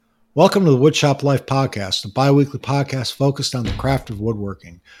Welcome to the Woodshop Life Podcast, a bi-weekly podcast focused on the craft of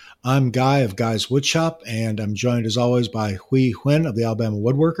woodworking. I'm Guy of Guy's Woodshop, and I'm joined as always by Hui Huynh of the Alabama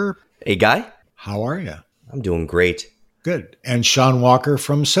Woodworker. Hey, Guy. How are you? I'm doing great. Good. And Sean Walker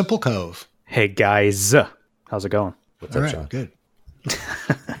from Simple Cove. Hey, guys. How's it going? What's All up, right, Sean? good.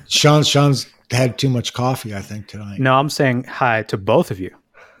 Sean's had too much coffee, I think, tonight. No, I'm saying hi to both of you,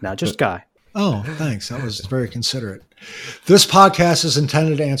 not just Guy. Oh, thanks. That was very considerate. This podcast is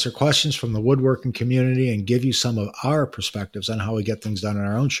intended to answer questions from the woodworking community and give you some of our perspectives on how we get things done in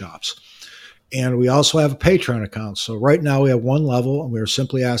our own shops. And we also have a Patreon account. So right now we have one level, and we are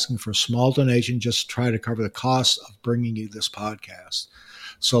simply asking for a small donation just to try to cover the cost of bringing you this podcast.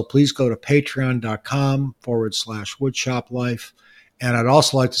 So please go to patreon.com/woodshoplife. And I'd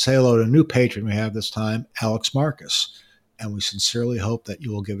also like to say hello to a new patron we have this time, Alex Marcus. And we sincerely hope that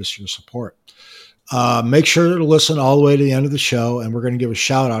you will give us your support. Make sure to listen all the way to the end of the show, and we're going to give a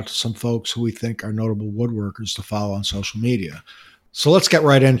shout out to some folks who we think are notable woodworkers to follow on social media. So let's get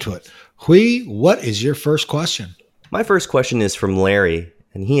right into it. Hui, what is your first question? My first question is from Larry,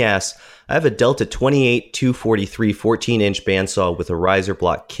 and he asks, I have a Delta 28-243 14-inch bandsaw with a riser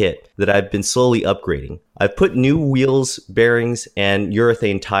block kit that I've been slowly upgrading. I've put new wheels, bearings, and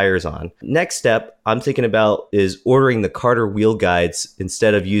urethane tires on. Next step I'm thinking about is ordering the Carter wheel guides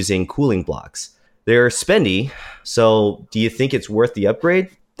instead of using cooling blocks. They're spendy, so do you think it's worth the upgrade?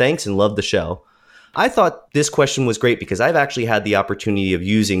 Thanks and love the show. I thought this question was great because I've actually had the opportunity of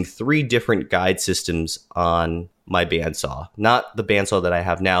using 3 different guide systems on my bandsaw. Not the bandsaw that I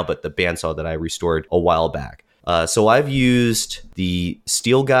have now, but the bandsaw that I restored a while back. So I've used the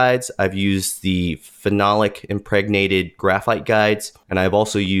steel guides, I've used the phenolic impregnated graphite guides, and I've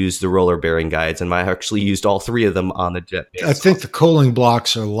also used the roller bearing guides, and I actually used all 3 of them on the jet bandsaw. I think the cooling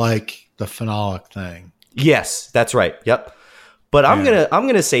blocks are like the phenolic thing. Yes, that's right. Yep. But I'm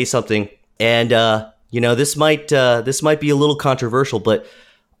gonna say something, and this might be a little controversial, but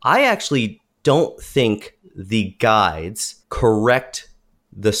I actually don't think the guides correct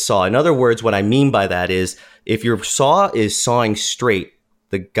the saw. In other words, what I mean by that is if your saw is sawing straight,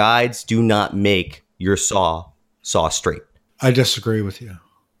 the guides do not make your saw straight. I disagree with you.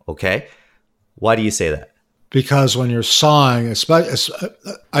 Okay. Why do you say that? Because when you're sawing,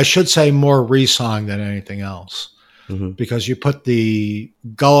 I should say more resawing than anything else, because you put the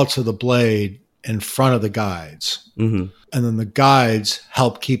gullets of the blade in front of the guides, and then the guides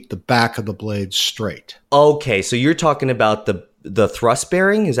help keep the back of the blade straight. Okay, so you're talking about the thrust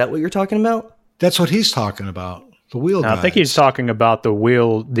bearing? Is that what you're talking about? That's what he's talking about. The wheel guides. I think he's talking about the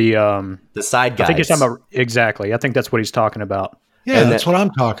wheel, the side guides. I think he's talking about, exactly. I think that's what he's talking about. Yeah, and that's what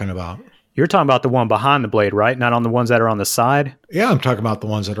I'm talking about. You're talking about the one behind the blade, right? Not on the ones that are on the side? Yeah, I'm talking about the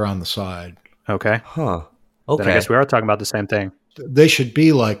ones that are on the side. Okay. Huh. Okay. Then I guess we are talking about the same thing. They should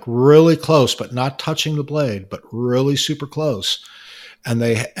be like really close, but not touching the blade, but really super close. And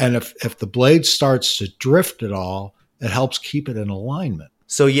if the blade starts to drift at all, it helps keep it in alignment.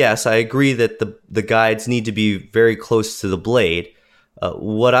 So yes, I agree that the guides need to be very close to the blade.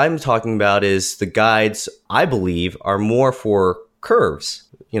 What I'm talking about is the guides, I believe, are more for curves,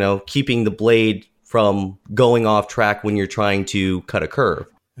 keeping the blade from going off track when you're trying to cut a curve.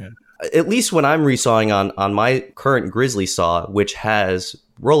 Yeah. At least when I'm resawing on my current Grizzly saw, which has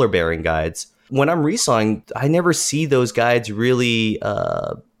roller bearing guides, when I'm resawing, I never see those guides really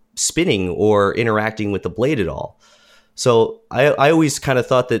spinning or interacting with the blade at all. So I always kind of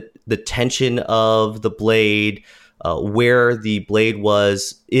thought that the tension of the blade, where the blade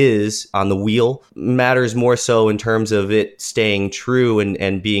is on the wheel, matters more so in terms of it staying true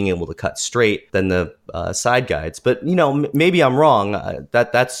and being able to cut straight than the side guides. But, maybe I'm wrong.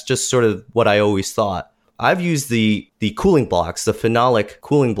 That's just sort of what I always thought. I've used the cooling blocks, the phenolic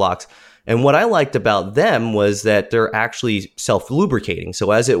cooling blocks. And what I liked about them was that they're actually self-lubricating. So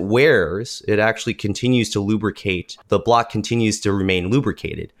as it wears, it actually continues to lubricate. The block continues to remain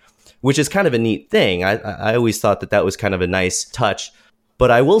lubricated, which is kind of a neat thing. I always thought that was kind of a nice touch. But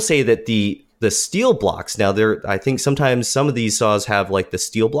I will say that the steel blocks, now I think sometimes some of these saws have like the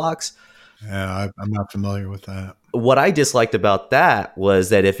steel blocks. Yeah, I'm not familiar with that. What I disliked about that was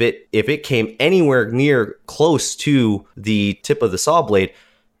that if it came anywhere near close to the tip of the saw blade,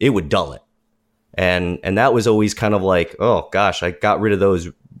 it would dull it. And that was always kind of like, oh gosh, I got rid of those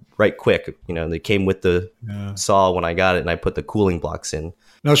right quick. They came with the saw when I got it, and I put the cooling blocks in.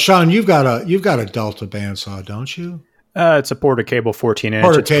 Now, Sean, you've got a Delta bandsaw, don't you? It's a Porter Cable 14-inch.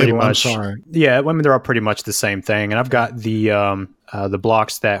 Porter it's pretty Cable, much, I'm sorry. Yeah, I mean, they're all pretty much the same thing. And I've got the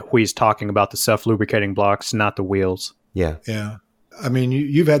blocks that Hui's talking about, the self-lubricating blocks, not the wheels. Yeah. Yeah. I mean,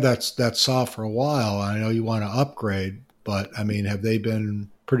 you've had that saw for a while. I know you want to upgrade, but I mean, have they been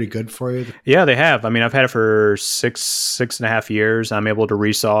pretty good for you? Yeah, they have. I mean, I've had it for six and a half years. I'm able to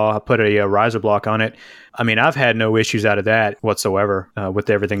resaw. I put a riser block on it. I mean, I've had no issues out of that whatsoever with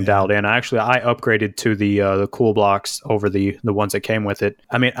everything dialed in. I upgraded to the cool blocks over the ones that came with it.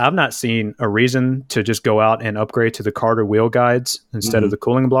 I mean, I've not seen a reason to just go out and upgrade to the Carter wheel guides instead of the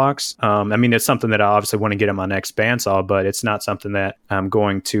cooling blocks. I mean, it's something that I obviously want to get on my next bandsaw, but it's not something that I'm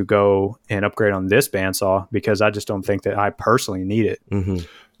going to go and upgrade on this bandsaw because I just don't think that I personally need it.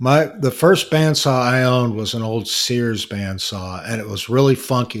 The first bandsaw I owned was an old Sears bandsaw, and it was really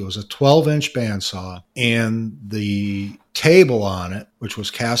funky. It was a 12-inch bandsaw, and the table on it, which was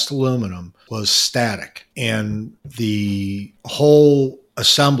cast aluminum, was static. And the whole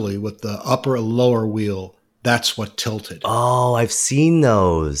assembly with the upper and lower wheel, that's what tilted. Oh, I've seen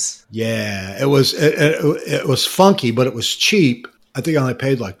those. Yeah, it was funky, but it was cheap. I think I only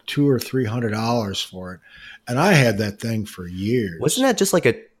paid like $200 or $300 for it. And I had that thing for years. Wasn't that just like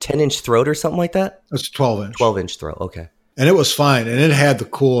a 10-inch throat or something like that? It's 12-inch. 12-inch throat, okay. And it was fine. And it had the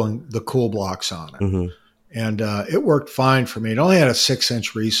cool blocks on it. And it worked fine for me. It only had a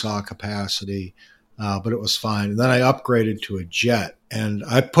 6-inch resaw capacity, but it was fine. And then I upgraded to a jet. And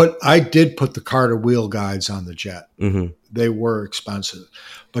I did put the Carter wheel guides on the jet. They were expensive.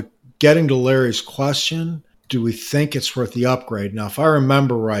 But getting to Larry's question, do we think it's worth the upgrade? Now, if I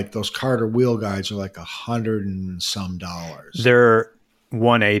remember right, those Carter wheel guides are like $100 and some. They're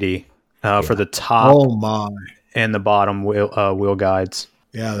 $180 for the top. Oh my! And the bottom wheel guides.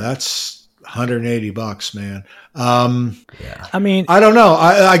 Yeah, that's $180, man. I mean, I don't know.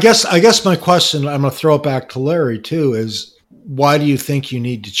 I guess my question, I'm going to throw it back to Larry too, is why do you think you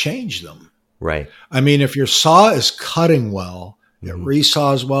need to change them? Right. I mean, if your saw is cutting well, it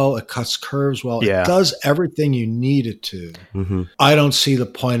resaws well, it cuts curves well, it does everything you need it to. I don't see the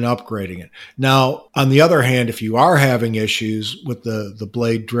point in upgrading it. Now, on the other hand, if you are having issues with the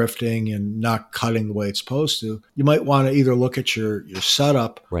blade drifting and not cutting the way it's supposed to, you might want to either look at your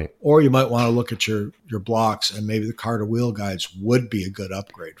setup, right, or you might want to look at your blocks, and maybe the Carter wheel guides would be a good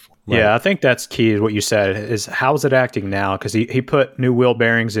upgrade for. Right. Yeah, I think that's key to what you said, is how's it acting now? Because he put new wheel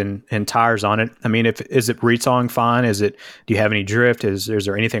bearings and tires on it. I mean, is it resawing fine? Do you have any drift? Is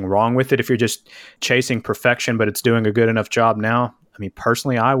there anything wrong with it if you're just chasing perfection, but it's doing a good enough job now? I mean,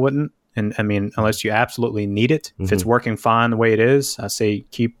 personally, I wouldn't. And I mean, unless you absolutely need it. If it's working fine the way it is, I say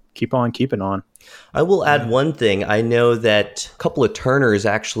keep on keeping on. I will add one thing. I know that a couple of turners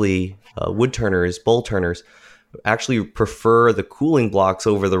actually, wood turners, bowl turners, actually prefer the cooling blocks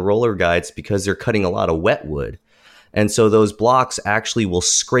over the roller guides because they're cutting a lot of wet wood. And so those blocks actually will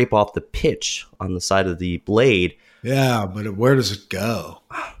scrape off the pitch on the side of the blade. Yeah, but where does it go?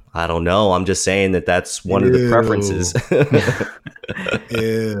 I don't know. I'm just saying that's one of the preferences.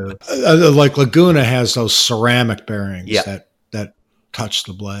 Like Laguna has those ceramic bearings that touch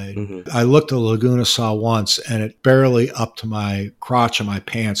the blade. I looked at a Laguna saw once, and it barely up to my crotch of my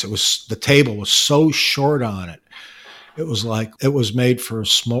pants. The table was so short on it. It was like it was made for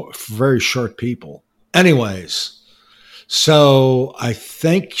very short people. Anyways, so I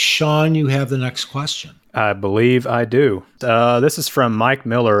think, Sean, you have the next question. I believe I do. This is from Mike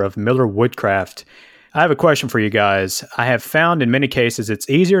Miller of Miller Woodcraft. I have a question for you guys. I have found in many cases it's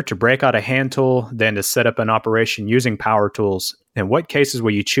easier to break out a hand tool than to set up an operation using power tools. In what cases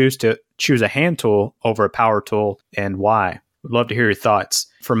will you choose a hand tool over a power tool, and why? Would love to hear your thoughts.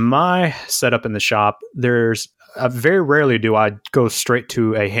 For my setup in the shop, very rarely do I go straight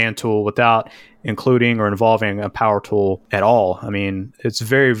to a hand tool without including or involving a power tool at all. I mean, it's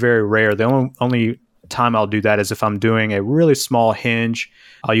very, very rare. The only time I'll do that is if I'm doing a really small hinge.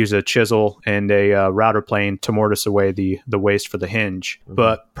 I'll use a chisel and a router plane to mortise away the waste for the hinge.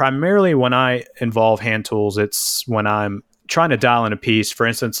 But primarily when I involve hand tools, it's when I'm trying to dial in a piece. For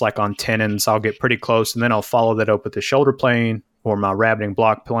instance, like on tenons, I'll get pretty close and then I'll follow that up with the shoulder plane or my rabbiting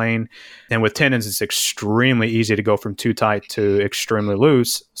block plane. And with tenons, it's extremely easy to go from too tight to extremely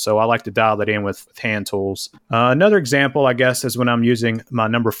loose. So I like to dial that in with hand tools. Another example, I guess, is when I'm using my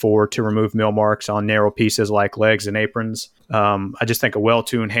number 4 to remove mill marks on narrow pieces like legs and aprons. I just think a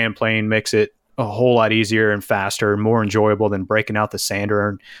well-tuned hand plane makes it a whole lot easier and faster and more enjoyable than breaking out the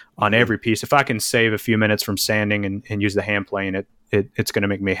sander on every piece. If I can save a few minutes from sanding and use the hand plane, it's going to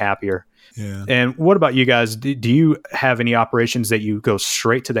make me happier. Yeah. And what about you guys? Do you have any operations that you go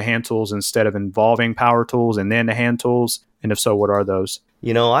straight to the hand tools instead of involving power tools and then the hand tools? And if so, what are those?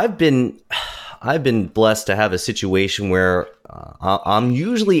 You know, I've been blessed to have a situation where I'm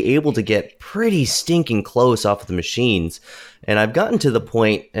usually able to get pretty stinking close off of the machines. And I've gotten to the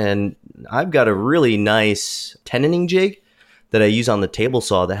point, and I've got a really nice tenoning jig that I use on the table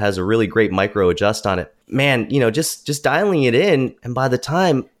saw that has a really great micro adjust on it. man, just dialing it in. And by the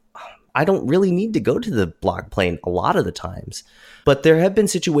time, I don't really need to go to the block plane a lot of the times. But there have been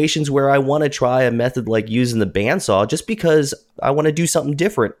situations where I want to try a method like using the bandsaw just because I want to do something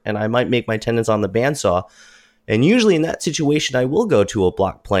different, and I might make my tendons on the bandsaw. And usually in that situation, I will go to a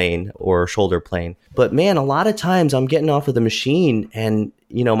block plane or shoulder plane. But man, a lot of times I'm getting off of the machine, and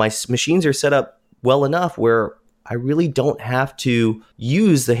my machines are set up well enough where I really don't have to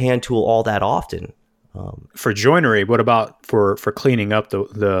use the hand tool all that often. For joinery, what about for cleaning up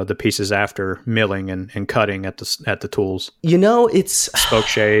the pieces after milling and cutting at the tools? It's spoke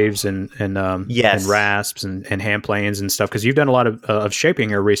shaves and yes, and rasps and hand planes and stuff, because you've done a lot of shaping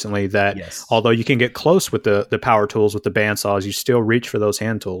here recently that although you can get close with the power tools with the bandsaws, you still reach for those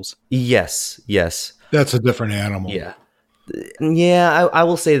hand tools. Yes. That's a different animal. Yeah, I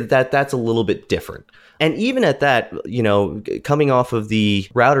will say that's a little bit different. And even at that, coming off of the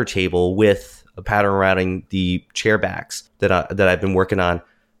router table with a pattern routing the chair backs that I've been working on.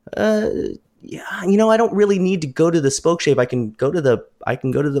 I don't really need to go to the spoke shape. I can go to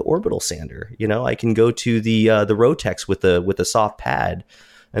the orbital sander. I can go to the Rotex with a soft pad,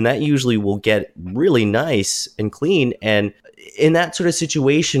 and that usually will get really nice and clean. And in that sort of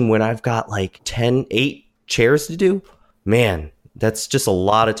situation, when I've got like 8 chairs to do, man, that's just a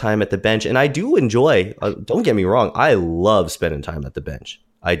lot of time at the bench. And I do enjoy, don't get me wrong, I love spending time at the bench.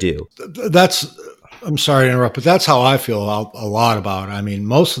 I do. I'm sorry to interrupt, but that's how I feel a lot about it. I mean,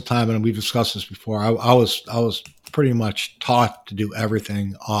 most of the time, and we've discussed this before, I was pretty much taught to do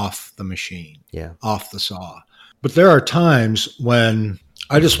everything off the machine, off the saw. But there are times when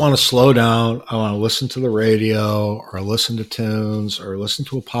I just want to slow down. I want to listen to the radio or listen to tunes or listen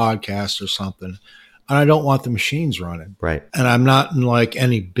to a podcast or something. And I don't want the machines running. Right. And I'm not in like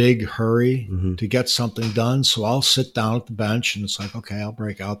any big hurry to get something done. So I'll sit down at the bench and it's like, okay, I'll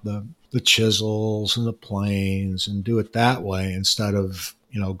break out the chisels and the planes and do it that way instead of,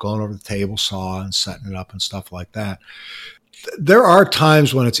 going over the table saw and setting it up and stuff like that. There are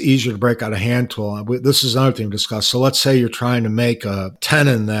times when it's easier to break out a hand tool. This is another thing to discuss. So let's say you're trying to make a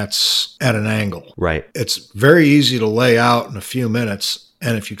tenon that's at an angle. Right. It's very easy to lay out in a few minutes.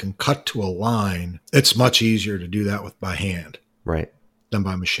 And if you can cut to a line, it's much easier to do that by hand, right, than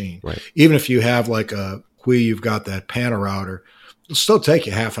by machine. Right. Even if you have like you've got that panel router, it'll still take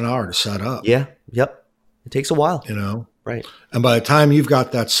you half an hour to set up. Yeah. Yep. It takes a while. Right. And by the time you've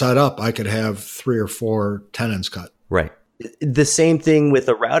got that set up, I could have 3 or 4 tenons cut. Right. The same thing with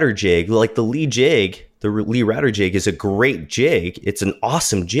a router jig, like the Lee jig. The Lee router jig is a great jig. It's an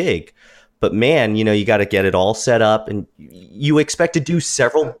awesome jig. But man, you got to get it all set up, and you expect to do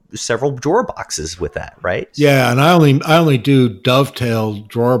several drawer boxes with that, right? Yeah, and I only do dovetail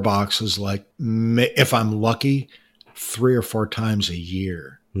drawer boxes like, if I'm lucky, 3 or 4 times a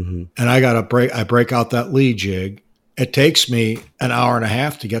year. Mm-hmm. And I break out that Lee jig. It takes me an hour and a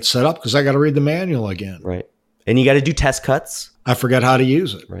half to get set up because I got to read the manual again. Right. And you got to do test cuts. I forget how to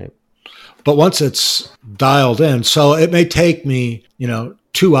use it. Right. But once it's dialed in, so it may take me,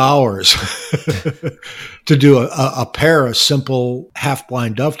 2 hours to do a pair of simple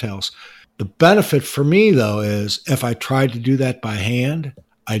half-blind dovetails. The benefit for me, though, is if I tried to do that by hand,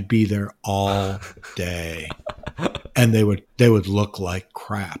 I'd be there all day, and they would look like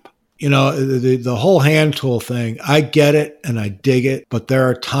crap. The whole hand tool thing, I get it and I dig it, but there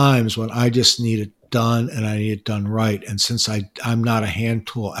are times when I just need it done and I need it done right. And since I'm not a hand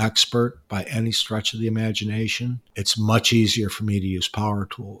tool expert by any stretch of the imagination, it's much easier for me to use power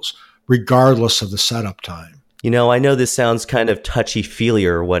tools, regardless of the setup time. I know this sounds kind of touchy-feely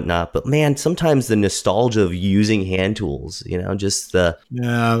or whatnot, but man, sometimes the nostalgia of using hand tools, just the...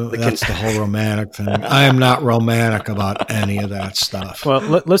 Yeah, that's the whole romantic thing. I am not romantic about any of that stuff. Well,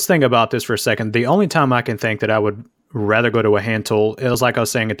 let's think about this for a second. The only time I can think that I would rather go to a hand tool is like I was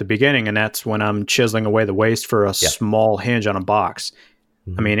saying at the beginning, and that's when I'm chiseling away the waste for a small hinge on a box.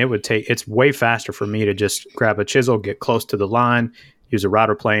 Mm-hmm. I mean, it's way faster for me to just grab a chisel, get close to the line, use a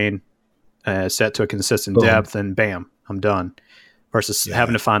router plane, set to a consistent depth, and bam, I'm done. Versus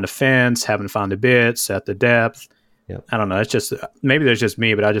having to find a fence, having to find a bit, set the depth. Yep. I don't know. It's just, maybe there's just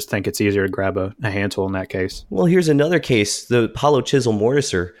me, but I just think it's easier to grab a hand tool in that case. Well, here's another case, the hollow chisel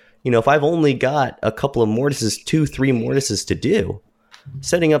mortiser. If I've only got a couple of mortises, 2-3 mortises to do,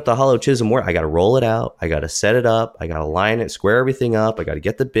 setting up the hollow chisel mortise, I got to roll it out. I got to set it up. I got to line it, square everything up. I got to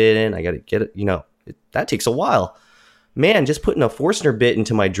get the bit in. I got to get it, that takes a while. Man, just putting a Forstner bit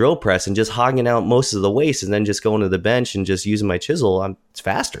into my drill press and just hogging out most of the waste and then just going to the bench and just using my chisel, it's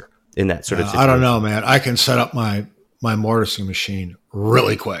faster in that sort of situation. I don't know, man. I can set up my mortising machine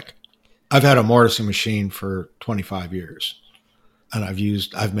really quick. I've had a mortising machine for 25 years. And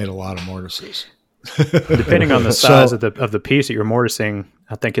I've made a lot of mortises. Depending on the size of the piece that you're mortising,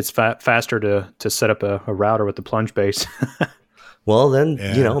 I think it's faster to set up a router with the plunge base. Well, then,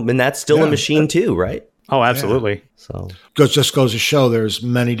 and that's still a machine too, right? Oh, absolutely. Yeah. So just goes to show there's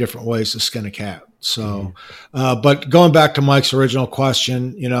many different ways to skin a cat. So, but going back to Mike's original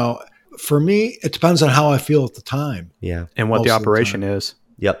question, for me, it depends on how I feel at the time. Yeah. And what the operation is.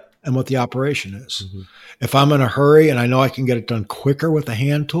 Yep. And what the operation is. Mm-hmm. If I'm in a hurry and I know I can get it done quicker with a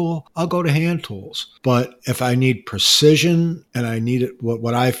hand tool, I'll go to hand tools. But if I need precision and I need it,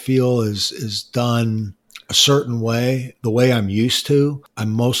 what I feel is done a certain way, the way I'm used to,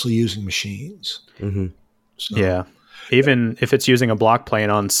 I'm mostly using machines. Mm-hmm. So, yeah. Even if it's using a block plane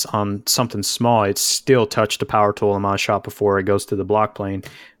on something small, it's still touched the power tool in my shop before it goes to the block plane.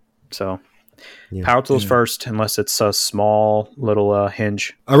 So power tools first, unless it's a small little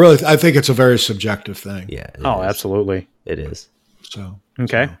hinge. I think it's a very subjective thing. Yeah. Oh, absolutely. It is. So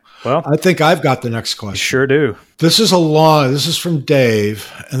okay. Well, I think I've got the next question. Sure do. This is from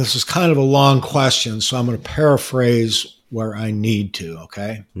Dave, and this is kind of a long question, so I'm going to paraphrase where I need to.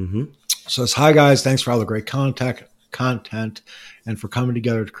 Okay. Mm-hmm. So it's, hi guys, thanks for all the great content and for coming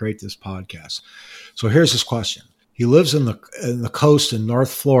together to create this podcast. So here's his question. He lives in the coast in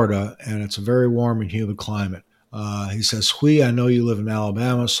North Florida, and it's a very warm and humid climate. He says, Hui, I know you live in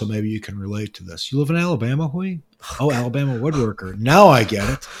Alabama, so maybe you can relate to this. You live in Alabama, Hui? Oh, Alabama woodworker. Now I get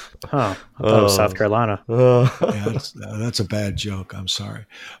it. Huh. I thought it was South Carolina. Yeah, that's a bad joke. I'm sorry.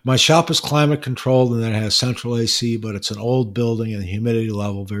 My shop is climate controlled and then it has central AC, but it's an old building and the humidity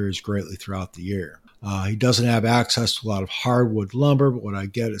level varies greatly throughout the year. He doesn't have access to a lot of hardwood lumber, but what I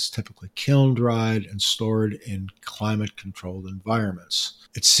get is typically kiln dried and stored in climate controlled environments.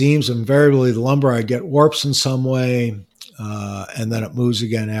 It seems invariably the lumber I get warps in some way, and then it moves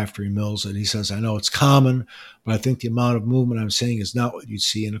again after he mills it. He says, I know it's common, but I think the amount of movement I'm seeing is not what you'd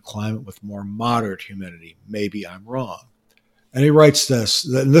see in a climate with more moderate humidity. Maybe I'm wrong. And he writes this,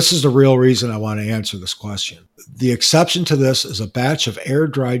 and this is the real reason I want to answer this question. The exception to this is a batch of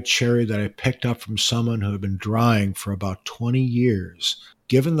air-dried cherry that I picked up from someone who had been drying for about 20 years.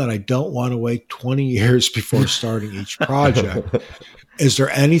 Given that I don't want to wait 20 years before starting each project, is there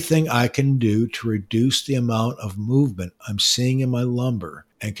anything I can do to reduce the amount of movement I'm seeing in my lumber?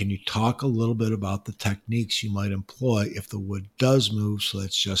 And can you talk a little bit about the techniques you might employ if the wood does move so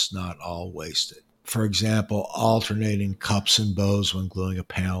it's just not all wasted? For example, alternating cups and bows when gluing a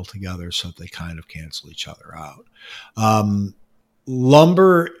panel together so that they kind of cancel each other out.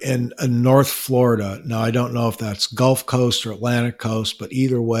 Lumber in North Florida. Now, I don't know if that's Gulf Coast or Atlantic Coast, but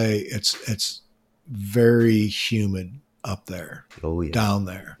either way, it's very humid up there, down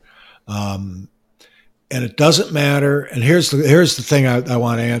there. And it doesn't matter. And here's the thing I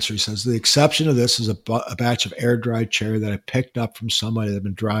want to answer. He says, the exception to this is a batch of air-dried cherry that I picked up from somebody that had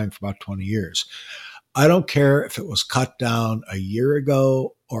been drying for about 20 years. I don't care if it was cut down a year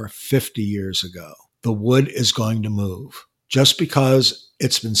ago or 50 years ago. The wood is going to move. Just because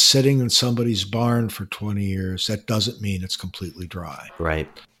it's been sitting in somebody's barn for 20 years, that doesn't mean it's completely dry. Right.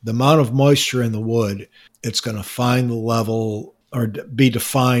 The amount of moisture in the wood, it's going to find the level or be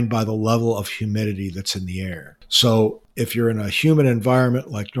defined by the level of humidity that's in the air. So if you're in a humid environment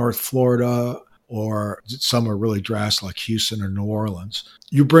like North Florida or somewhere really drastic like Houston or New Orleans,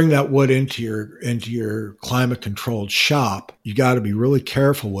 you bring that wood into your climate controlled shop, you got to be really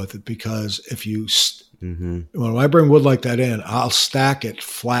careful with it, because if you when I bring wood like that in, I'll stack it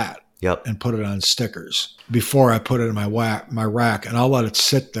flat and put it on stickers before I put it in my rack, and I'll let it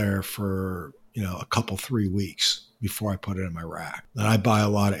sit there for a couple 3 weeks before I put it in my rack. Then I buy a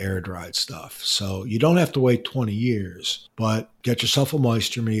lot of air dried stuff, so you don't have to wait 20 years, but get yourself a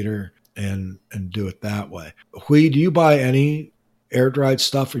moisture meter and do it that way. Hui, do you buy any air-dried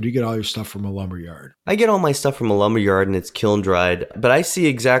stuff, or do you get all your stuff from a lumber yard? I get all my stuff from a lumber yard and it's kiln dried, but I see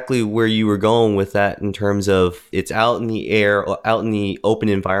exactly where you were going with that in terms of it's out in the air, out in the open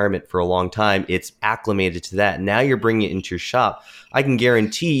environment for a long time. It's acclimated to that. Now you're bringing it into your shop. I can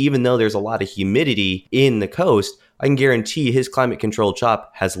guarantee, even though there's a lot of humidity in the coast, I can guarantee his climate-controlled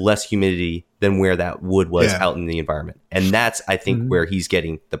shop has less humidity than where that wood was out in the environment. And that's, I think, where he's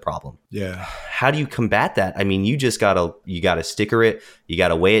getting the problem. Yeah. How do you combat that? I mean, you gotta sticker it, you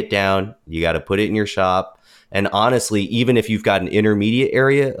gotta weigh it down, you gotta put it in your shop. And honestly, even if you've got an intermediate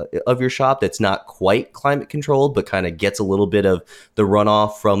area of your shop that's not quite climate controlled, but kind of gets a little bit of the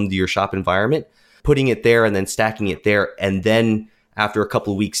runoff from your shop environment, putting it there and then stacking it there, and then after a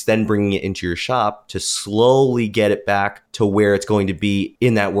couple of weeks, then bringing it into your shop to slowly get it back to where it's going to be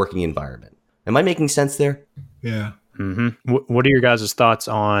in that working environment. Am I making sense there? Yeah. Mm-hmm. What are your guys' thoughts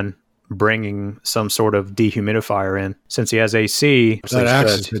on bringing some sort of dehumidifier in. Since he has AC, that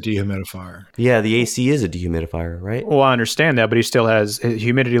acts as the dehumidifier. Yeah, the AC is a dehumidifier, right? Well, I understand that, but he still has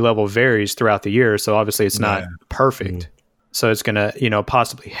humidity level varies throughout the year, so obviously it's not perfect. So it's going to,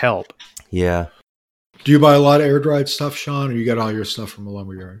 possibly help. Yeah. Do you buy a lot of air dried stuff, Sean, or you get all your stuff from a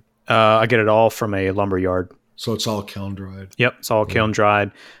lumberyard? I get it all from a lumberyard. So it's all kiln dried. Yep, it's all kiln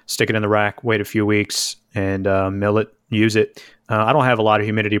dried. Stick it in the rack, wait a few weeks, and mill it, use it. I don't have a lot of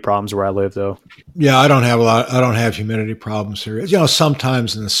humidity problems where I live, though. Yeah, I don't have humidity problems here.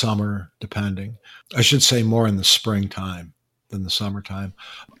 Sometimes in the summer, depending. I should say more in the springtime than the summertime.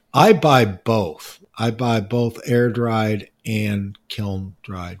 I buy both. I buy both air dried and kiln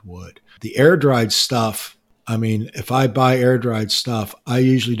dried wood. The air dried stuff, if I buy air dried stuff, I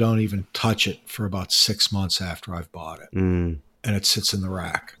usually don't even touch it for about 6 months after I've bought it. And it sits in the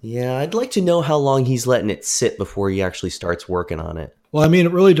rack. Yeah, I'd like to know how long he's letting it sit before he actually starts working on it. Well,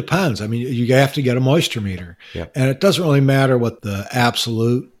 it really depends. You have to get a moisture meter. Yep. And it doesn't really matter what the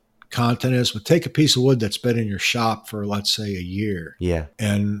absolute content is, but take a piece of wood that's been in your shop for, let's say, a year. Yeah.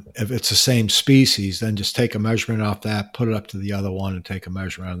 And if it's the same species, then just take a measurement off that, put it up to the other one and take a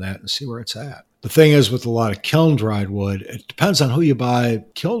measurement on that and see where it's at. The thing is, with a lot of kiln dried wood, it depends on who you buy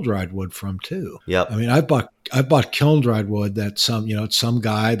kiln dried wood from too. Yep. I bought kiln dried wood that it's some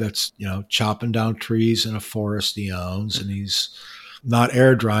guy that's, chopping down trees in a forest he owns, and he's not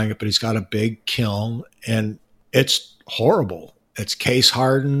air drying it, but he's got a big kiln, and it's horrible. It's case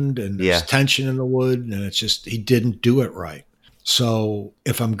hardened, and there's tension in the wood, and it's just, he didn't do it right. So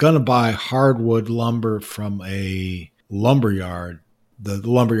if I'm going to buy hardwood lumber from a lumberyard, the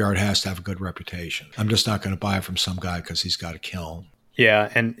lumberyard has to have a good reputation. I'm just not going to buy it from some guy because he's got a kiln. Yeah,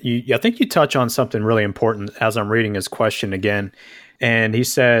 and I think you touch on something really important as I'm reading his question again. And he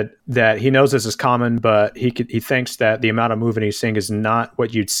said that he knows this is common, but he thinks that the amount of movement he's seeing is not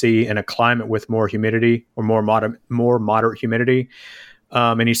what you'd see in a climate with more humidity or more moderate humidity.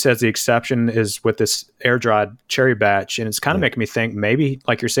 And he says the exception is with this air dried cherry batch. And it's kind of making me think maybe,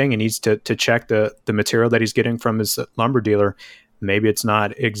 like you're saying, he needs to check the material that he's getting from his lumber dealer. Maybe it's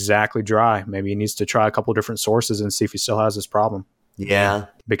not exactly dry. Maybe he needs to try a couple different sources and see if he still has this problem. Yeah.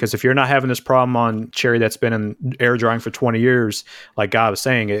 Because if you're not having this problem on cherry that's been in air drying for 20 years, like Guy was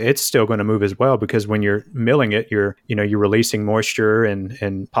saying, it's still going to move as well, because when you're milling it, you're releasing moisture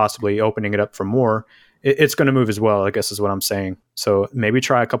and possibly opening it up for more. It's going to move as well, I guess is what I'm saying. So maybe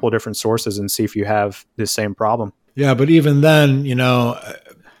try a couple of different sources and see if you have the same problem. Yeah, but even then,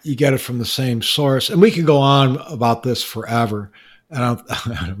 you get it from the same source. And we can go on about this forever. We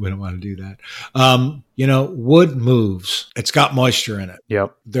don't want to do that. Wood moves. It's got moisture in it.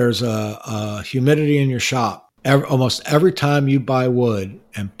 Yep. There's a humidity in your shop. Almost every time you buy wood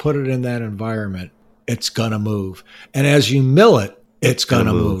and put it in that environment, it's going to move. And as you mill it, it's going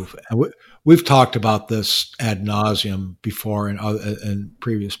to move. And we've talked about this ad nauseum before in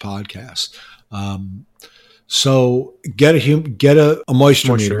previous podcasts. So get a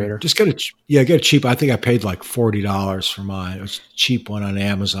moisture meter. Just get a cheap. I think I paid like $40 for mine. It was a cheap one on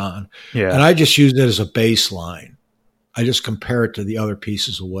Amazon. Yeah. And I just use it as a baseline. I just compare it to the other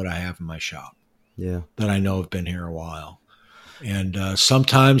pieces of wood I have in my shop. Yeah. That I know have been here a while. And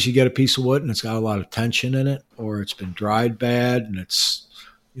sometimes you get a piece of wood and it's got a lot of tension in it, or it's been dried bad and it's,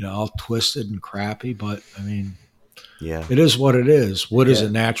 all twisted and crappy. But it is what it is. Wood is a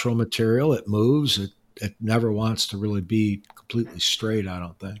natural material. It moves. It never wants to really be completely straight, I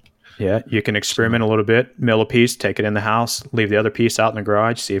don't think. Yeah, you can experiment a little bit, mill a piece, take it in the house, leave the other piece out in the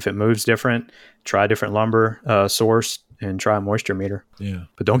garage, see if it moves different, try a different lumber source, and try a moisture meter. Yeah.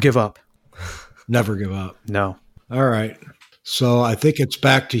 But don't give up. Never give up. No. All right. So I think it's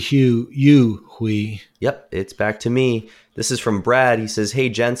back to you, Hui. Yep, it's back to me. This is from Brad. He says, "Hey,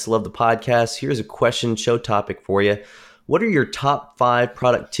 gents, love the podcast. Here's a question show topic for you. What are your top 5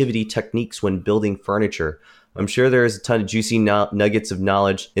 productivity techniques when building furniture? I'm sure there's a ton of juicy nuggets of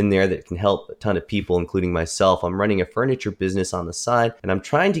knowledge in there that can help a ton of people, including myself. I'm running a furniture business on the side, and I'm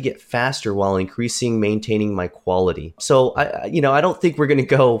trying to get faster while maintaining my quality. So I don't think we're going to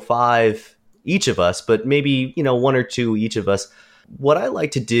go 5 each of us, but maybe, 1 or 2 each of us. What I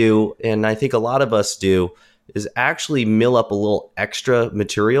like to do, and I think a lot of us do, is actually mill up a little extra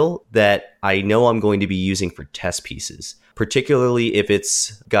material that I know I'm going to be using for test pieces, particularly if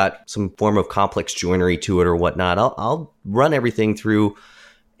it's got some form of complex joinery to it or whatnot. I'll run everything through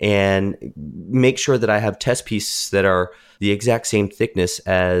and make sure that I have test pieces that are the exact same thickness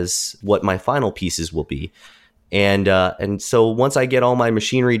as what my final pieces will be. And so once I get all my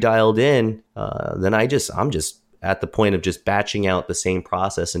machinery dialed in, then I'm just at the point of just batching out the same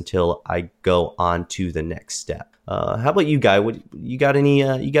process until I go on to the next step. How about you, Guy? You got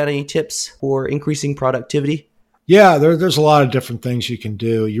any tips for increasing productivity? Yeah, there's a lot of different things you can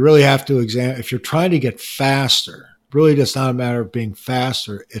do. You really have to examine if you're trying to get faster. Really, it's not a matter of being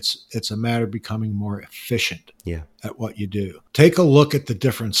faster. It's a matter of becoming more efficient at what you do. Take a look at the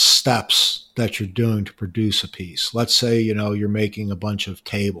different steps that you're doing to produce a piece. Let's say, you're making a bunch of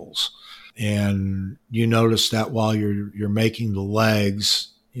tables and you notice that while you're making the legs,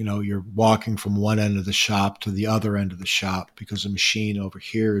 you're walking from one end of the shop to the other end of the shop because a machine over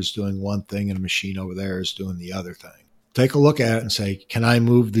here is doing one thing and a machine over there is doing the other thing. Take a look at it and say, can I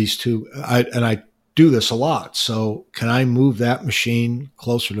move these two? I do this a lot. So can I move that machine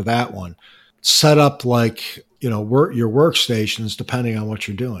closer to that one? Set up like, your workstations, depending on what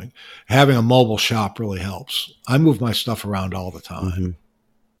you're doing. Having a mobile shop really helps. I move my stuff around all the time. Mm-hmm.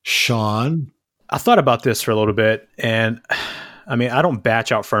 Sean? I thought about this for a little bit, and I mean, I don't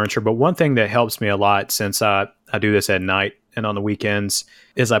batch out furniture, but one thing that helps me a lot since I do this at night and on the weekends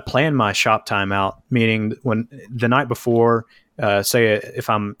is I plan my shop time out, meaning when the night before, say if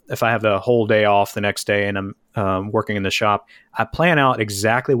I have the whole day off the next day and I'm working in the shop, I plan out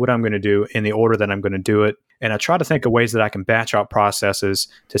exactly what I'm going to do in the order that I'm going to do it. And I try to think of ways that I can batch out processes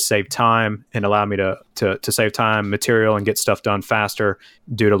to save time and allow me to save time, material, and get stuff done faster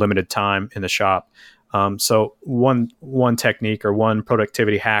due to limited time in the shop. So one technique or one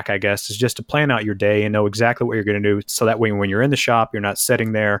productivity hack, I guess, is just to plan out your day and know exactly what you're going to do. So that way, when you're in the shop, you're not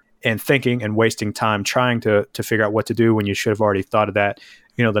sitting there and thinking and wasting time trying to figure out what to do when you should have already thought of that,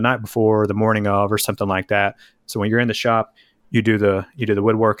 the night before, or the morning of, or something like that. So when you're in the shop, you do the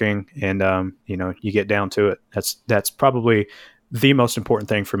woodworking and, you get down to it. That's probably the most important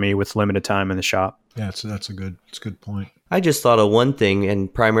thing for me with limited time in the shop. Yeah, that's a good point. I just thought of one thing,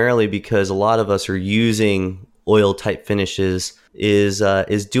 and primarily because a lot of us are using oil type finishes,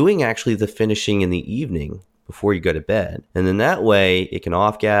 is doing actually the finishing in the evening before you go to bed. And then that way it can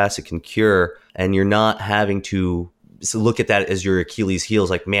off gas, it can cure, and you're not having to look at that as your Achilles heels,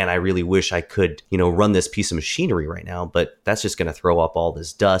 like, man, I really wish I could, run this piece of machinery right now, but that's just going to throw up all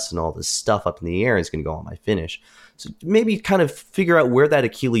this dust and all this stuff up in the air and it's going to go on my finish. So maybe kind of figure out where that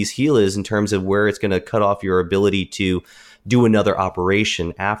Achilles heel is in terms of where it's going to cut off your ability to do another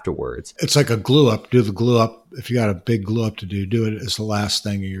operation afterwards. It's like a glue up. Do the glue up. If you got a big glue up to do it as the last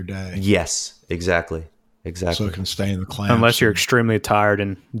thing of your day. Yes, exactly. So it can stay in the clamps. Unless you're extremely tired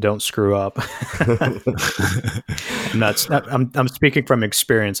and don't screw up. I'm speaking from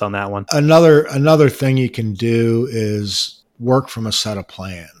experience on that one. Another thing you can do is work from a set of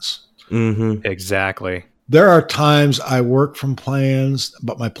plans. Mm-hmm. Exactly. There are times I work from plans,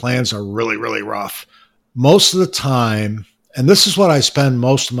 but my plans are really, really rough. Most of the time, and this is what I spend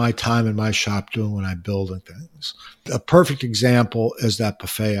most of my time in my shop doing when I'm building things. A perfect example is that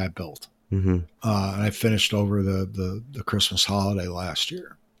buffet I built. Mm-hmm. And I finished over the Christmas holiday last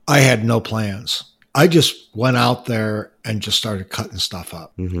year. I had no plans. I just went out there and just started cutting stuff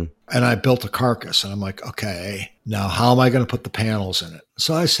up. Mm-hmm. And I built a carcass and I'm like, okay, now how am I going to put the panels in it?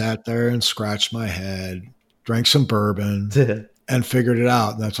 So I sat there and scratched my head, drank some bourbon and figured it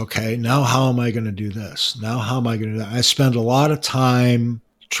out. And that's okay. Now, how am I going to do this? Now, how am I going to do that? I spend a lot of time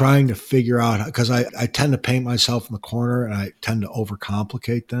trying to figure out, because I tend to paint myself in the corner and I tend to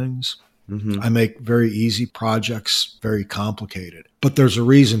overcomplicate things. Mm-hmm. I make very easy projects very complicated, but there's a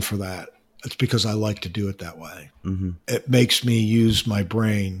reason for that. It's because I like to do it that way. Mm-hmm. It makes me use my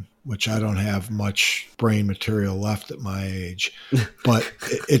brain, which I don't have much brain material left at my age, but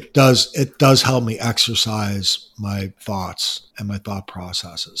it does help me exercise my thoughts and my thought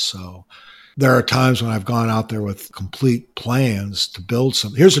processes. So there are times when I've gone out there with complete plans to build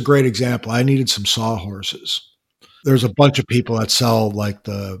something. Here's a great example. I needed some sawhorses. There's a bunch of people that sell like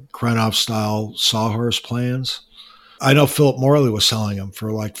the Krenov style sawhorse plans. I know Philip Morley was selling them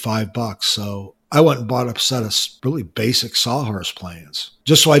for like $5. So I went and bought a set of really basic sawhorse plans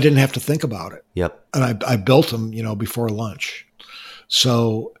just so I didn't have to think about it. Yep. And I built them, before lunch.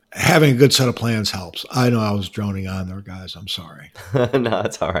 So having a good set of plans helps. I know I was droning on there, guys. I'm sorry. No,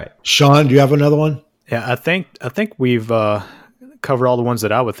 it's all right. Sean, do you have another one? Yeah, I think we've cover all the ones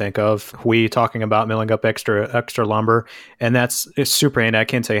that I would think of. We talking about milling up extra lumber, and it's super handy. I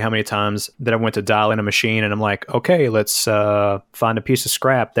can't tell you how many times that I went to dial in a machine and I'm like, okay, let's find a piece of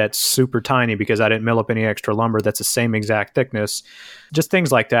scrap that's super tiny because I didn't mill up any extra lumber that's the same exact thickness. Just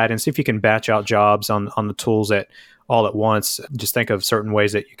things like that, and see if you can batch out jobs on the tools all at once. Just think of certain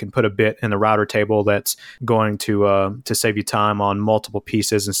ways that you can put a bit in the router table that's going to save you time on multiple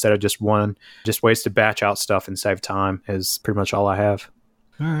pieces instead of just one. Just ways to batch out stuff and save time is pretty much all I have.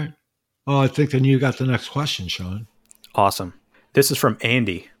 All right. Oh, I think then you got the next question, Sean. Awesome. This is from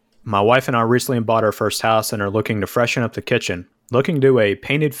Andy. My wife and I recently bought our first house and are looking to freshen up the kitchen. Looking to do a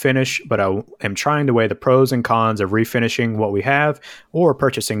painted finish, but I am trying to weigh the pros and cons of refinishing what we have or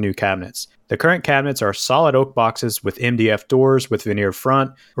purchasing new cabinets. The current cabinets are solid oak boxes with MDF doors with veneer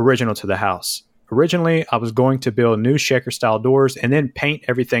front, original to the house. Originally, I was going to build new shaker-style doors and then paint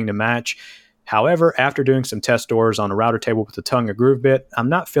everything to match. However, after doing some test doors on a router table with the tongue and groove bit, I'm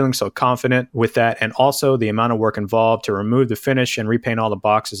not feeling so confident with that, and also the amount of work involved to remove the finish and repaint all the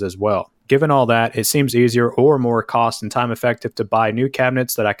boxes as well. Given all that, it seems easier or more cost and time effective to buy new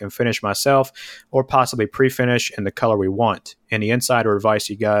cabinets that I can finish myself or possibly pre-finish in the color we want. Any insight or advice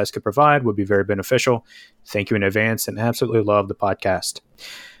you guys could provide would be very beneficial. Thank you in advance and absolutely love the podcast.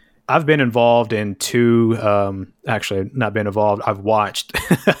 I've been involved in two, actually not been involved. I've watched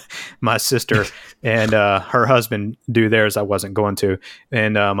my sister and her husband do theirs. I wasn't going to.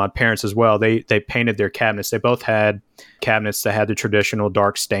 And my parents as well. They painted their cabinets. They both had cabinets that had the traditional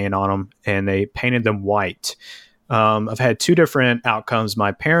dark stain on them, and they painted them white. I've had two different outcomes.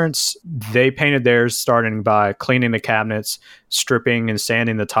 My parents, they painted theirs starting by cleaning the cabinets, stripping and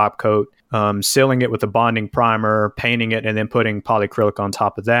sanding the top coat, sealing it with a bonding primer, painting it, and then putting polyacrylic on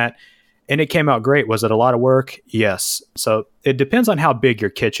top of that. And it came out great. Was it a lot of work? Yes. So it depends on how big your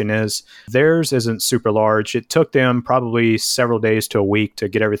kitchen is. Theirs isn't super large. It took them probably several days to a week to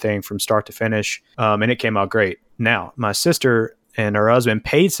get everything from start to finish. And it came out great. Now, my sister and her husband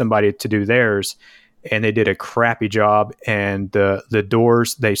paid somebody to do theirs, and they did a crappy job. And the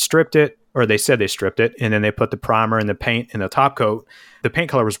doors, they stripped it, or they said they stripped it, and then they put the primer and the paint in the top coat. The paint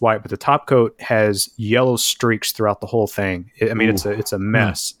color was white, but the top coat has yellow streaks throughout the whole thing. It's a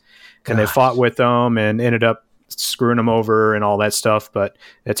mess. And they fought with them and ended up screwing them over and all that stuff, but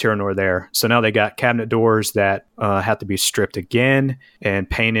it's here nor there. So now they got cabinet doors that have to be stripped again and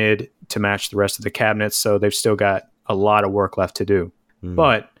painted to match the rest of the cabinets. So they've still got a lot of work left to do.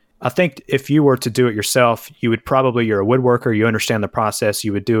 But I think if you were to do it yourself, you're a woodworker, you understand the process,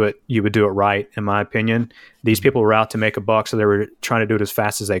 you would do it right, in my opinion. These people were out to make a buck, so they were trying to do it as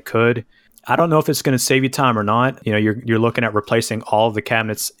fast as they could. I don't know if it's going to save you time or not. You know, you're looking at replacing all of the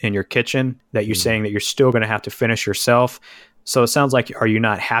cabinets in your kitchen that you're saying that you're still going to have to finish yourself. So it sounds like, are you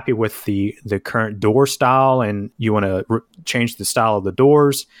not happy with the current door style and you want to change the style of the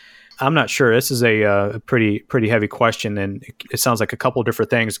doors? I'm not sure. This is a pretty heavy question, and it sounds like a couple different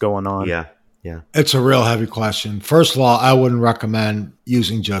things going on. Yeah. It's a real heavy question. First of all, I wouldn't recommend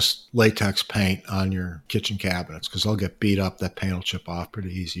using just latex paint on your kitchen cabinets because they'll get beat up. That paint will chip off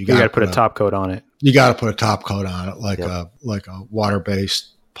pretty easy. You got to put a top coat on it. You got to put a top coat on it, like a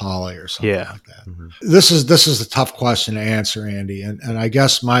water-based poly or something like that. Mm-hmm. This is a tough question to answer, Andy. And I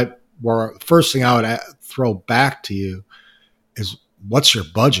guess first thing I would throw back to you is, what's your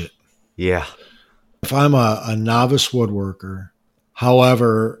budget? Yeah. If I'm a novice woodworker,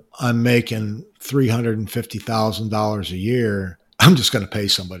 however, I'm making $350,000 a year, I'm just going to pay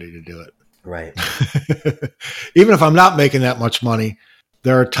somebody to do it. Right. Even if I'm not making that much money,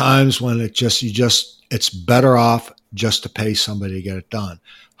 there are times when it's better off just to pay somebody to get it done.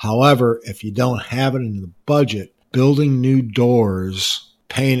 However, if you don't have it in the budget, building new doors,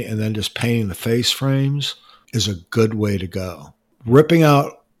 and then just painting the face frames is a good way to go. Ripping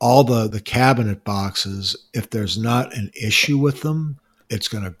out all the cabinet boxes, if there's not an issue with them, it's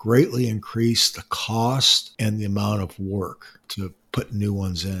going to greatly increase the cost and the amount of work to put new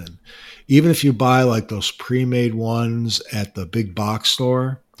ones in. Even if you buy like those pre-made ones at the big box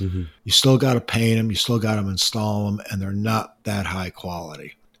store, you still got to paint them, you still got to install them, and they're not that high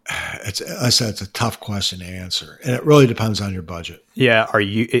quality. It's a tough question to answer, and it really depends on your budget. Yeah,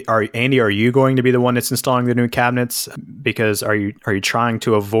 Andy? Are you going to be the one that's installing the new cabinets? Because are you trying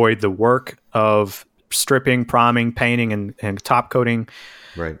to avoid the work of stripping, priming, painting, and top coating?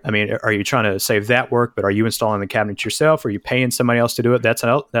 Right. I mean, are you trying to save that work? But are you installing the cabinets yourself? Or are you paying somebody else to do it? That's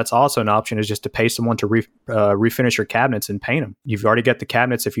also an option, is just to pay someone to refinish your cabinets and paint them. You've already got the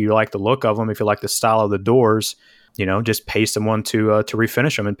cabinets. If you like the look of them, if you like the style of the doors, just pay someone to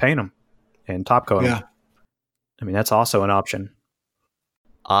refinish them and paint them and top coat them. I mean, that's also an option.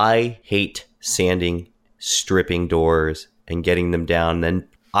 I hate sanding, stripping doors, and getting them down. Then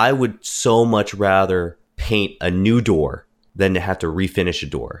I would so much rather paint a new door than to have to refinish a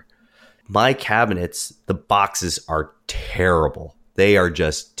door. My cabinets, the boxes are terrible. They are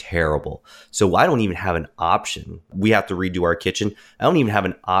just terrible. So I don't even have an option. We have to redo our kitchen. I don't even have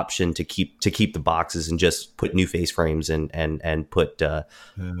an option to keep the boxes and just put new face frames and put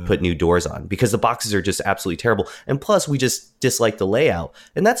new doors on, because the boxes are just absolutely terrible. And plus, we just dislike the layout.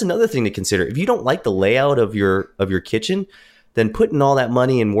 And that's another thing to consider. If you don't like the layout of your kitchen, then putting all that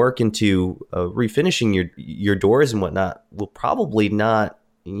money and work into refinishing your doors and whatnot will probably not,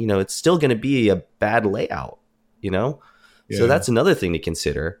 it's still going to be a bad layout, So that's another thing to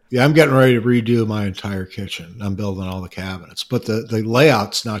consider. Yeah, I'm getting ready to redo my entire kitchen. I'm building all the cabinets, but the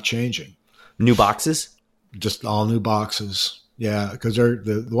layout's not changing. New boxes? Just all new boxes. Yeah, because they're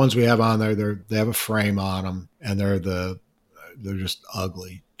the ones we have on there. They have a frame on them, and they're just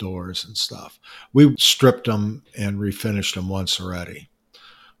ugly doors and stuff. We stripped them and refinished them once already,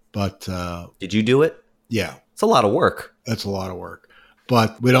 but did you do it? Yeah, it's a lot of work. That's a lot of work.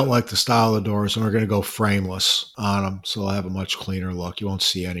 But we don't like the style of the doors, and we're going to go frameless on them, so they'll have a much cleaner look. You won't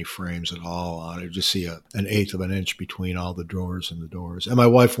see any frames at all on it. You just see an eighth of an inch between all the drawers and the doors. And my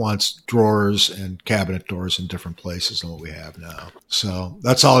wife wants drawers and cabinet doors in different places than what we have now. So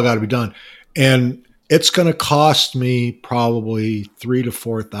that's all got to be done. And it's going to cost me probably $3,000 to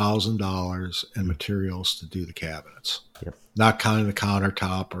 $4,000 in materials to do the cabinets. Yep. Not counting the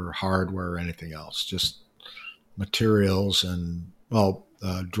countertop or hardware or anything else, just materials and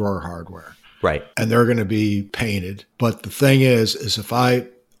drawer hardware. Right. And they're going to be painted. But the thing is if I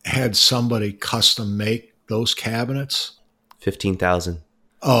had somebody custom make those cabinets. 15,000.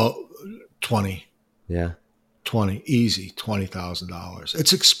 Oh, 20. Yeah. 20, easy, $20,000.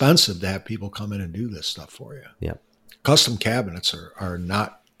 It's expensive to have people come in and do this stuff for you. Yeah. Custom cabinets are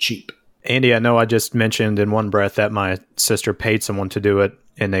not cheap. Andy, I know I just mentioned in one breath that my sister paid someone to do it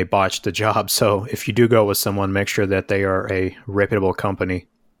and they botched the job. So if you do go with someone, make sure that they are a reputable company.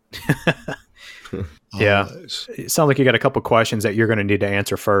 Yeah. It sounds like you got a couple questions that you're going to need to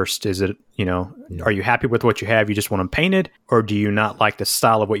answer first. Is it, Are you happy with what you have? You just want them painted, or do you not like the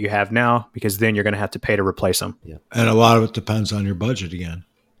style of what you have now? Because then you're going to have to pay to replace them. Yeah. And a lot of it depends on your budget again.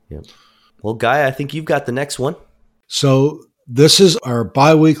 Yeah. Well, Guy, I think you've got the next one. So this is our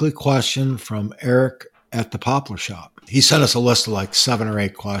bi-weekly question from Eric at the Poplar Shop. He sent us a list of like 7 or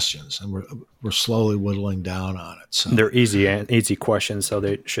 8 questions, and we're slowly whittling down on it. So they're easy questions, so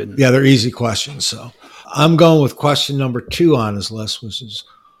they shouldn't. Yeah, they're easy questions. So I'm going with question number 2 on his list, which is,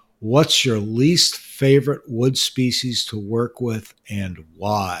 what's your least favorite wood species to work with and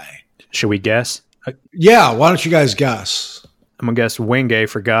why? Should we guess? Yeah, why don't you guys guess? I'm going to guess Wenge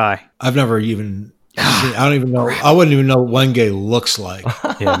for Guy. I've never even seen, I don't even know. I wouldn't even know what Wenge looks like.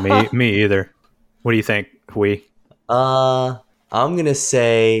 Yeah, me either. What do you think, Hui? I'm going to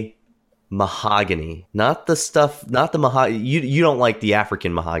say mahogany. Not the mahogany. You don't like the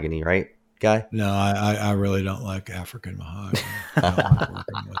African mahogany, right, Guy? No, I really don't like African mahogany. I don't like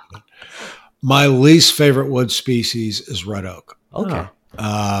working with it. My least favorite wood species is red oak. Okay.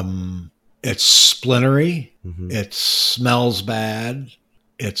 It's splintery. Mm-hmm. It smells bad.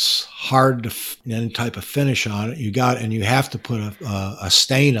 It's hard to any type of finish on it. You have to put a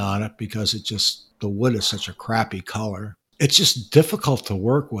stain on it because the wood is such a crappy color. It's just difficult to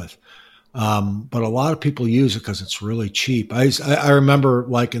work with. But a lot of people use it because it's really cheap. I remember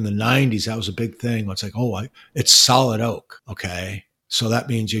like in the 90s, that was a big thing. It's like, it's solid oak. Okay. So that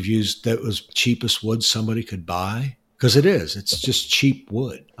means that was cheapest wood somebody could buy, because it is. It's just cheap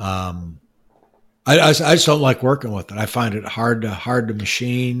wood. I just don't like working with it. I find it hard to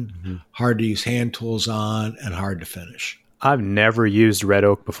machine, mm-hmm. hard to use hand tools on, and hard to finish. I've never used red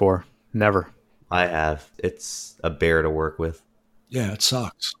oak before. Never. I have. It's a bear to work with. Yeah, it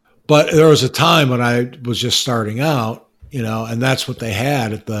sucks. But there was a time when I was just starting out, and that's what they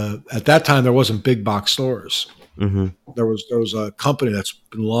had at that time. There wasn't big box stores. Mm-hmm. There was a company that's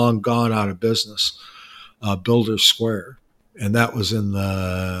been long gone out of business, Builders Square, and that was in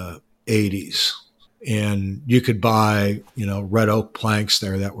the 80s. And you could buy, red oak planks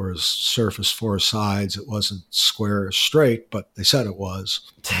there that were surface 4 sides. It wasn't square or straight, but they said it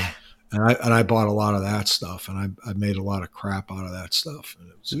was. And I bought a lot of that stuff, and I made a lot of crap out of that stuff. And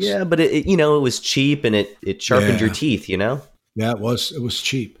it was just, yeah, but it was cheap, and it sharpened your teeth, Yeah, it was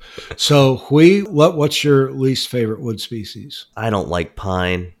cheap. So what's your least favorite wood species? I don't like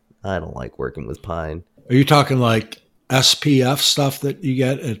pine. I don't like working with pine. Are you talking like SPF stuff that you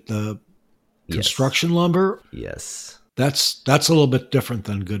get at the construction lumber? Yes. That's a little bit different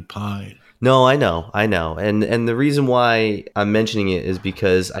than good pine. No, I know. And the reason why I'm mentioning it is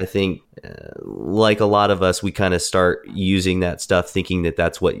because I think, like a lot of us, we kind of start using that stuff thinking that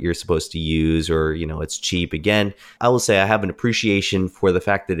that's what you're supposed to use, or, it's cheap. Again, I will say I have an appreciation for the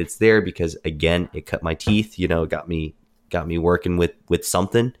fact that it's there because, again, it cut my teeth, it got me working with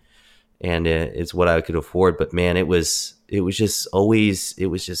something, and it's what I could afford. But man, it was just,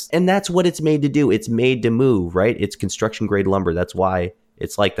 and that's what it's made to do. It's made to move, right? It's construction grade lumber. That's why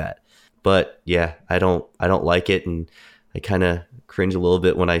it's like that. But yeah, I don't like it, and I kind of cringe a little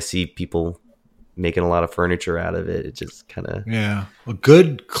bit when I see people making a lot of furniture out of it. It just kind of a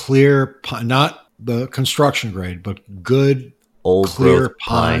good clear pine, not the construction grade, but good old clear growth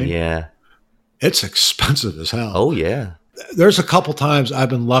pine. Yeah. It's expensive as hell. Oh yeah. There's a couple times I've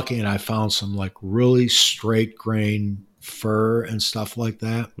been lucky and I found some like really straight grain fir and stuff like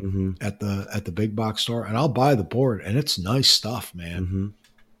that at the big box store, and I'll buy the board, and it's nice stuff, man.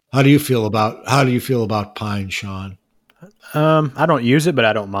 How do you feel about pine, Sean? I don't use it, but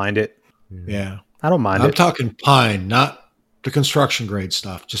I don't mind it. Yeah, I don't mind it. I'm talking pine, not the construction grade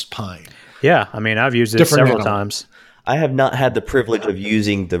stuff, just pine. Yeah, I mean, I've used it several times. I have not had the privilege of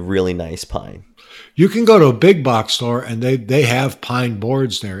using the really nice pine. You can go to a big box store and they have pine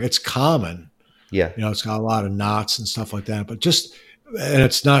boards there. It's common. Yeah. It's got a lot of knots and stuff like that, and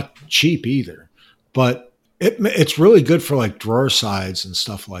it's not cheap either, but it's really good for like drawer sides and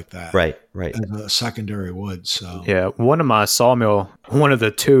stuff like that. Right. And secondary wood. So yeah, one of my sawmill, one of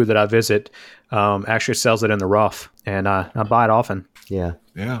the two that I visit, actually sells it in the rough, and I buy it often. Yeah.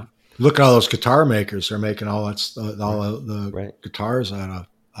 Look at all those guitar makers. They're making all the guitars out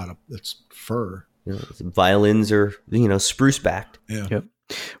of it's fir. Violins are, spruce backed. Yeah. Yep.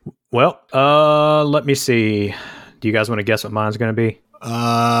 Well, let me see. Do you guys want to guess what mine's going to be?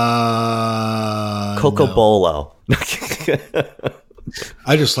 Cocobolo. No.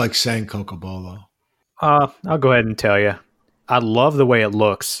 I just like saying Cocobolo. I'll go ahead and tell you. I love the way it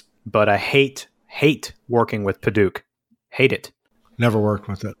looks, but I hate working with Paduke. Hate it. Never worked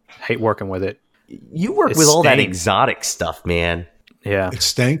with it. Hate working with it. You work with all that exotic stuff, man. Yeah. It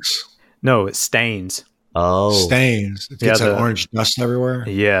stinks? No, it stains. Oh. Stains. It gets that orange dust everywhere?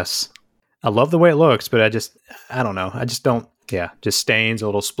 Yes. I love the way it looks, but I don't know. I just don't, just stains, a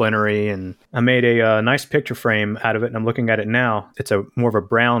little splintery. And I made a nice picture frame out of it, and I'm looking at it now. It's more of a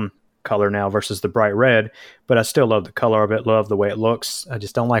brown color now versus the bright red, but I still love the color of it, love the way it looks. I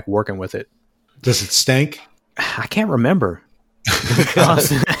just don't like working with it. Does it stink? I can't remember.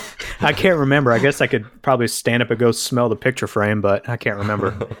 I can't remember. I guess I could probably stand up and go smell the picture frame, but I can't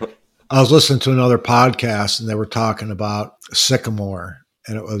remember. I was listening to another podcast, and they were talking about sycamore,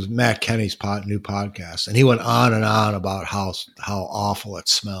 and it was Matt Kenny's new podcast, and he went on and on about how awful it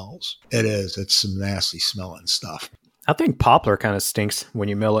smells. It is. It's some nasty smelling stuff. I think poplar kind of stinks when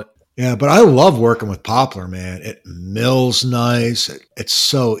you mill it. Yeah, but I love working with poplar, man. It mills nice. It's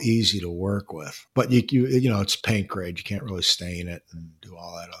so easy to work with. But you it's paint grade. You can't really stain it and do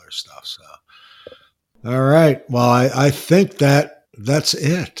all that other stuff. So, all right. Well, I think that's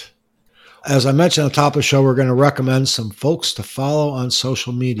it. As I mentioned on the top of the show, we're going to recommend some folks to follow on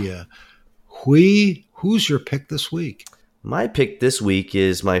social media. Who's your pick this week? My pick this week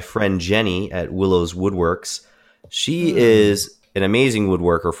is my friend Jenny at Willow's Woodworks. She is an amazing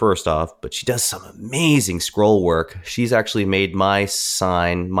woodworker, first off, but she does some amazing scroll work. She's actually made my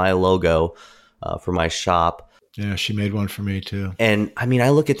sign, my logo for my shop. Yeah, she made one for me too. And I mean, I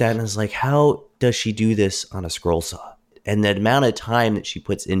look at that and I was like, how does she do this on a scroll saw? And the amount of time that she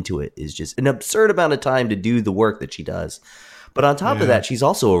puts into it is just an absurd amount of time to do the work that she does. But on top of that, she's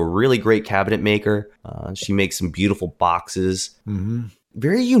also a really great cabinet maker. She makes some beautiful boxes. Mm-hmm.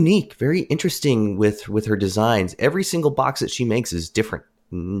 Very unique, very interesting with her designs. Every single box that she makes is different.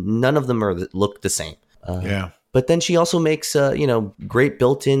 None of them look the same. But then she also makes great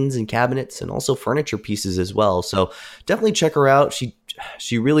built-ins and cabinets and also furniture pieces as well. So definitely check her out.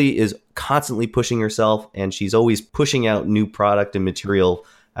 She really is constantly pushing herself, and she's always pushing out new product and material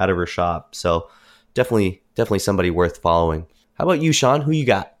out of her shop. So definitely somebody worth following. How about you, Sean? Who you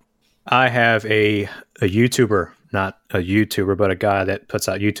got? I have a YouTuber. Not a YouTuber, but a guy that puts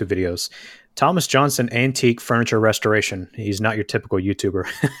out YouTube videos. Thomas Johnson Antique Furniture Restoration. He's not your typical YouTuber.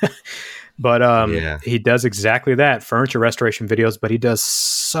 But he does exactly that, furniture restoration videos, but he does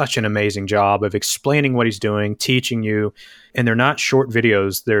such an amazing job of explaining what he's doing, teaching you. And they're not short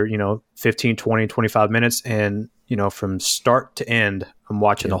videos. They're, 15, 20, 25 minutes. And, from start to end, I'm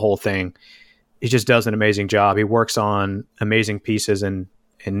watching the whole thing. He just does an amazing job. He works on amazing pieces and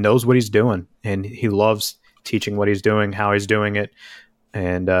knows what he's doing. And he loves teaching what he's doing, how he's doing it,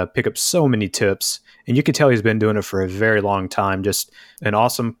 and pick up so many tips. And you can tell he's been doing it for a very long time. Just an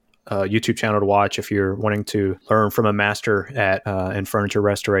awesome YouTube channel to watch if you're wanting to learn from a master in furniture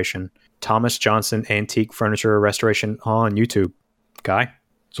restoration. Thomas Johnson Antique Furniture Restoration on YouTube. Guy?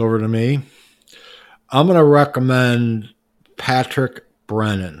 It's over to me. I'm going to recommend Patrick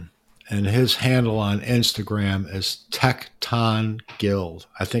Brennan, and his handle on Instagram is Tekton Guild.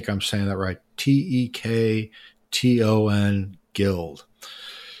 I think I'm saying that right. Tekton Guild.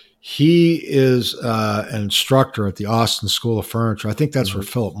 He is an instructor at the Austin School of Furniture. I think that's where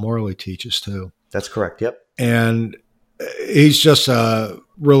Philip Morley teaches too. That's correct. Yep. And He's just a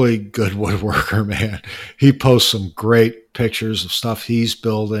really good woodworker, man. He posts some great pictures of stuff he's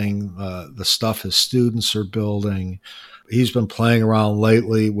building, the stuff his students are building. He's been playing around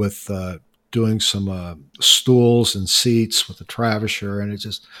lately with doing some stools and seats with the Travisher, and it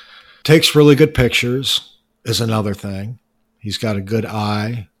just takes really good pictures is another thing. He's got a good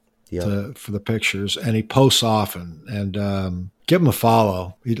eye for the pictures, and he posts often. And give him a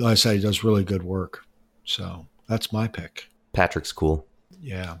follow. Like I said, he does really good work. So that's my pick. Patrick's cool.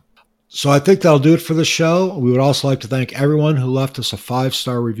 Yeah. So I think that'll do it for the show. We would also like to thank everyone who left us a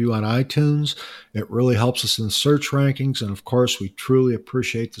 5-star review on iTunes. It really helps us in the search rankings. And of course, we truly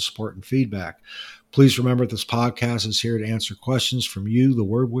appreciate the support and feedback. Please remember this podcast is here to answer questions from you, the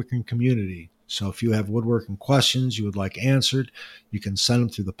woodworking community. So if you have woodworking questions you would like answered, you can send them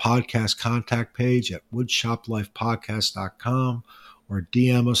through the podcast contact page at woodshoplifepodcast.com or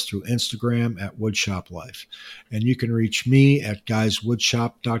DM us through Instagram at woodshoplife. And you can reach me at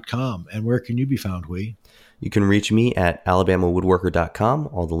guyswoodshop.com. And where can you be found, Wee? You can reach me at alabamawoodworker.com.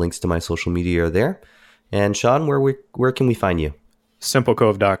 All the links to my social media are there. And Sean, where can we find you?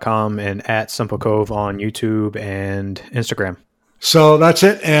 simplecove.com and at simplecove on YouTube and Instagram. So that's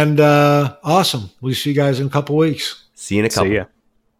it. And awesome. We'll see you guys in a couple weeks. See you in a couple. See ya.